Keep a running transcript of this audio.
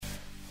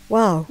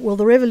Wow, well,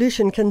 the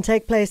revolution can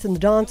take place in the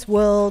dance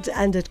world,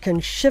 and it can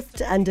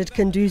shift, and it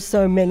can do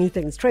so many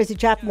things. Tracy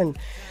Chapman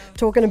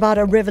talking about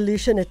a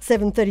revolution at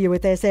 7:30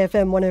 with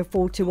SAFM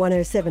 104 to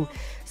 107.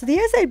 So the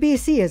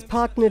SABC has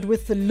partnered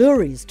with the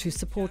Loeries to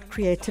support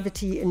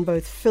creativity in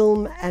both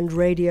film and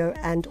radio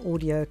and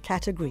audio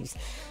categories.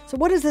 So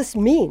what does this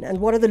mean, and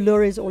what are the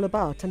Loeries all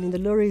about? I mean, the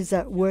Loeries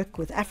work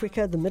with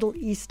Africa, the Middle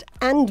East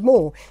and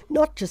more,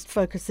 not just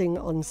focusing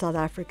on South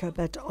Africa,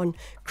 but on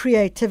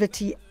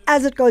creativity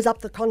as it goes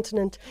up the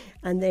continent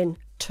and then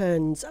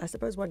turns, I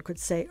suppose one could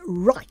say,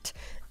 right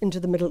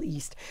into the Middle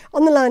East.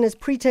 On the line is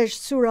Pritesh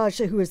Suraj,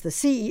 who is the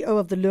CEO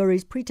of the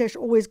Loeries. Pritesh,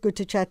 always good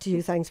to chat to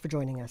you. Thanks for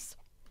joining us.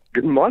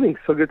 Good morning.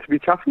 So good to be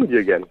chatting with you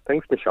again.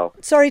 Thanks, Michelle.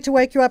 Sorry to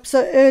wake you up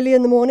so early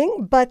in the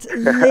morning, but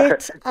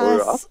let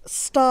us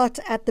start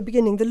at the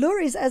beginning. The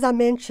Loeries, as I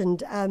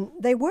mentioned,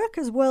 they work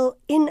as well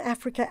in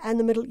Africa and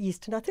the Middle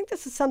East. And I think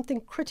this is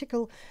something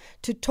critical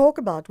to talk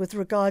about with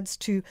regards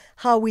to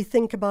how we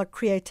think about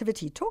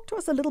creativity. Talk to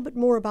us a little bit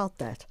more about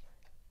that.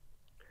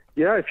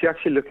 Yeah, if you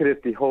actually look at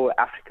it, the whole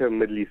Africa and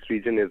Middle East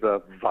region is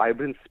a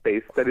vibrant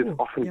space that is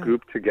often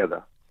grouped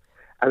together.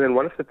 And then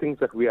one of the things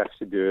that we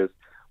actually do is,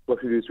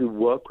 what we do is we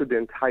work with the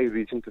entire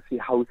region to see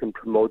how we can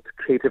promote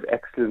creative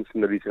excellence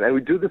in the region. And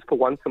we do this for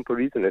one simple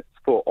reason. It's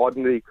for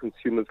ordinary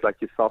consumers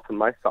like yourself and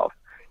myself.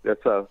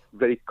 It's a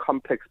very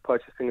complex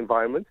purchasing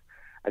environment,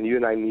 and you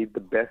and I need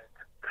the best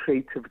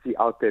creativity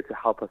out there to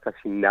help us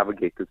actually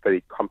navigate this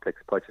very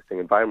complex purchasing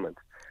environment.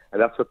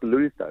 And that's what the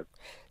Loeries does.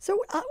 So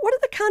what are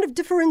the kind of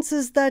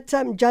differences that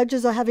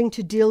judges are having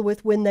to deal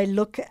with when they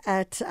look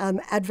at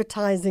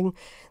advertising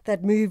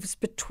that moves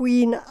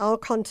between our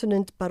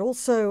continent but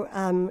also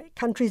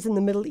countries in the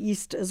Middle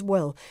East as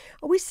well?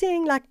 Are we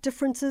seeing like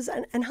differences?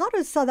 And how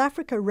does South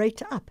Africa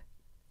rate up?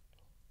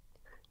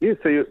 Yeah,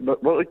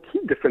 well, the key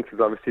difference is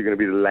obviously going to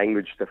be the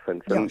language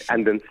difference,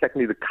 and then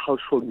secondly, the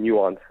cultural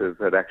nuances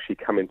that actually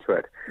come into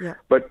it. Yeah.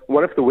 But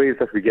one of the ways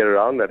that we get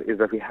around that is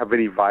that we have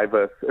very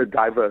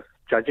diverse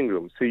judging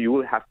rooms. So you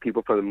will have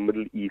people from the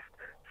Middle East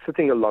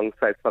sitting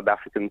alongside South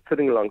Africans,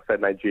 sitting alongside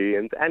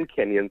Nigerians and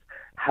Kenyans,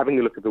 having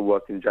a look at the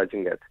work and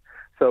judging it.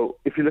 So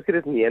if you look at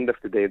it in the end of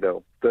the day,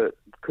 though, the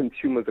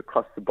consumers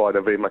across the board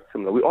are very much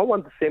similar. We all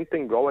want the same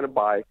thing. We all want to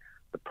buy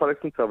the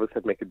products and services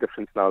that make a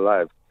difference in our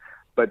lives.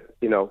 But,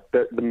 you know,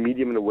 the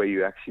medium and the way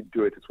you actually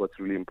do it is what's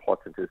really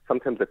important. Is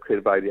sometimes a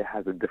creative idea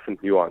has a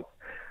different nuance.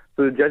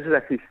 So the judges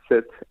actually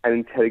sit and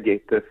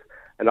interrogate this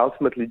and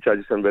ultimately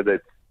judge on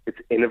whether it's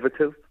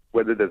innovative,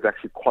 whether there's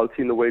actually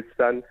quality in the way it's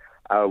done,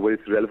 whether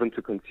it's relevant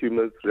to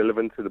consumers,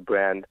 relevant to the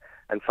brand,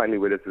 and finally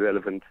whether it's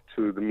relevant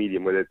to the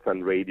medium, whether it's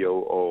on radio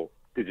or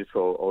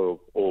digital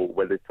or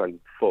whether it's on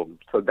film.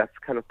 So that's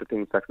kind of the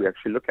things that we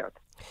actually look at.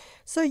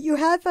 So you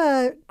have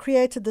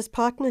created this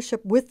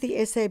partnership with the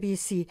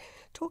SABC.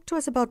 Talk to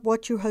us about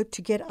what you hope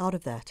to get out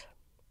of that.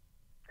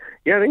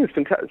 Yeah, I think it's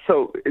fantastic.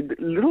 So a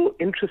little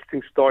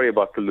interesting story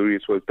about the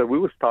Loeries was that we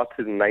were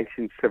started in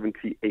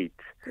 1978,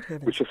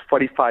 which was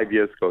 45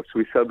 years ago. So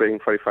we're celebrating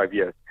 45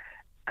 years.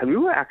 And we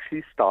were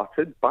actually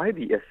started by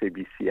the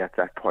SABC at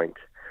that point.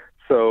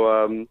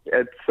 So and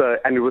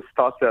it was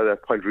started at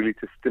that point really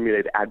to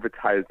stimulate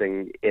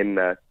advertising in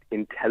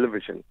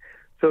television.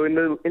 So in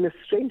a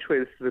strange way,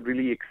 this is a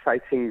really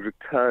exciting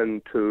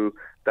return to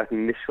that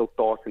initial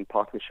thought and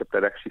partnership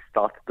that actually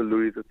started the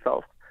Loeries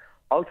itself.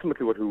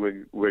 Ultimately, what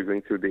we're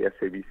going through the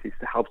SABC is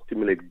to help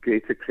stimulate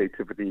greater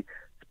creativity,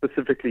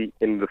 specifically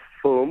in the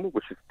film,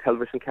 which is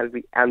television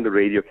category, and the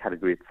radio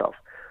category itself.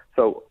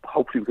 So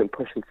hopefully we can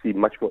push and see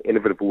much more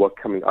innovative work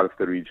coming out of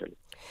the region.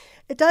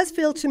 It does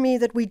feel to me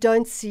that we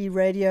don't see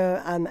radio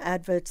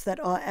adverts that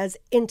are as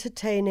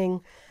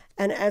entertaining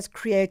and as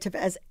creative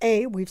as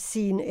we've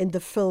seen in the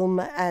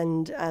film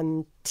and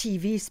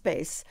TV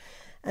space,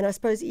 and I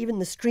suppose even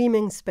the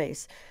streaming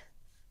space.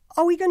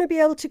 Are we going to be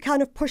able to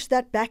kind of push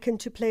that back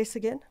into place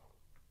again?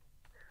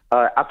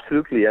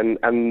 Absolutely, and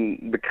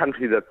the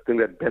country that's doing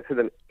that better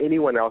than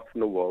anyone else in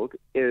the world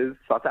is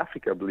South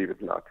Africa, believe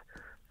it or not.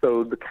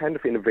 So the kind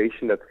of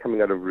innovation that's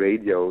coming out of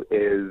radio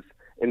in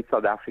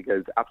South Africa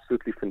is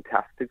absolutely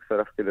fantastic.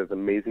 South Africa does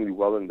amazingly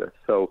well in this.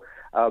 So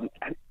and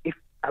if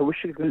I wish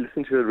you could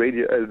listen to the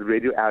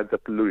radio ads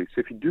at the Loeries.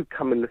 So if you do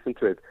come and listen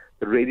to it,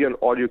 the radio and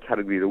audio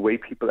category, the way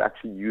people are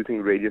actually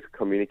using radio to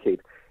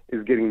communicate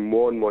is getting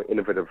more and more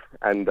innovative.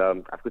 And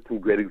I've got some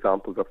great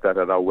examples of that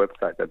at our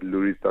website at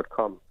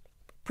loeries.com.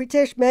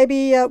 Pritesh,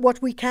 maybe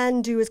what we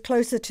can do is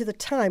closer to the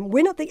time.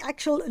 When are the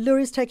actual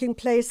Loeries taking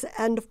place?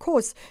 And of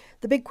course,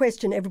 the big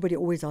question everybody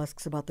always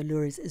asks about the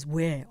Loeries is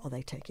where are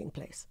they taking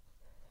place?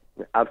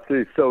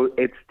 Absolutely. So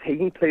it's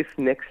taking place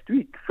next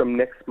week, from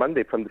next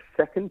Monday, from the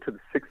 2nd to the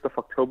 6th of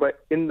October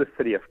in the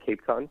city of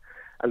Cape Town.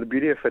 And the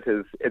beauty of it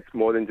is it's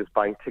more than just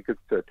buying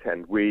tickets to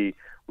attend. We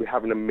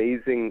have an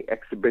amazing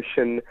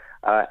exhibition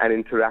and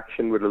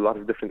interaction with a lot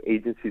of different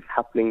agencies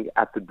happening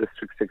at the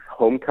District 6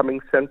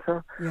 Homecoming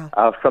Center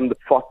from the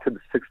 4th to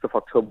the 6th of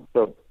October.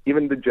 So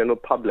even the general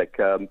public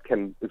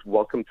is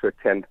welcome to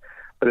attend.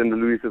 But then the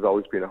Loeries has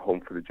always been a home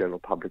for the general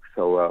public,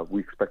 so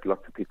we expect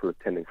lots of people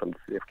attending from the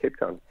city of Cape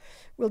Town.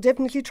 We'll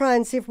definitely try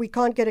and see if we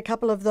can't get a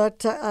couple of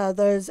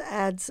those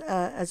ads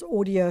as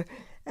audio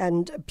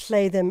and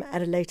play them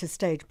at a later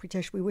stage.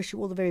 Pritesh, we wish you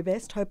all the very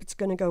best. Hope it's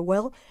going to go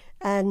well,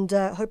 and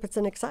hope it's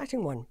an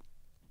exciting one.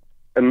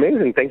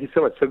 Amazing. Thank you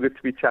so much. So good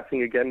to be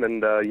chatting again,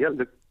 and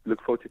look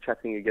forward to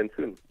chatting again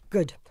soon.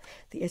 Good.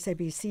 The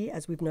SABC,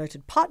 as we've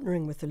noted,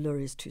 partnering with the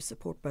Loeries to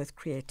support both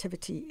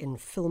creativity in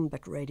film,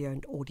 but radio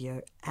and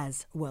audio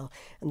as well.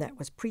 And that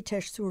was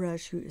Pritesh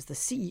Suraj, who is the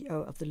CEO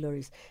of the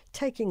Loeries,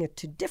 taking it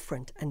to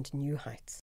different and new heights.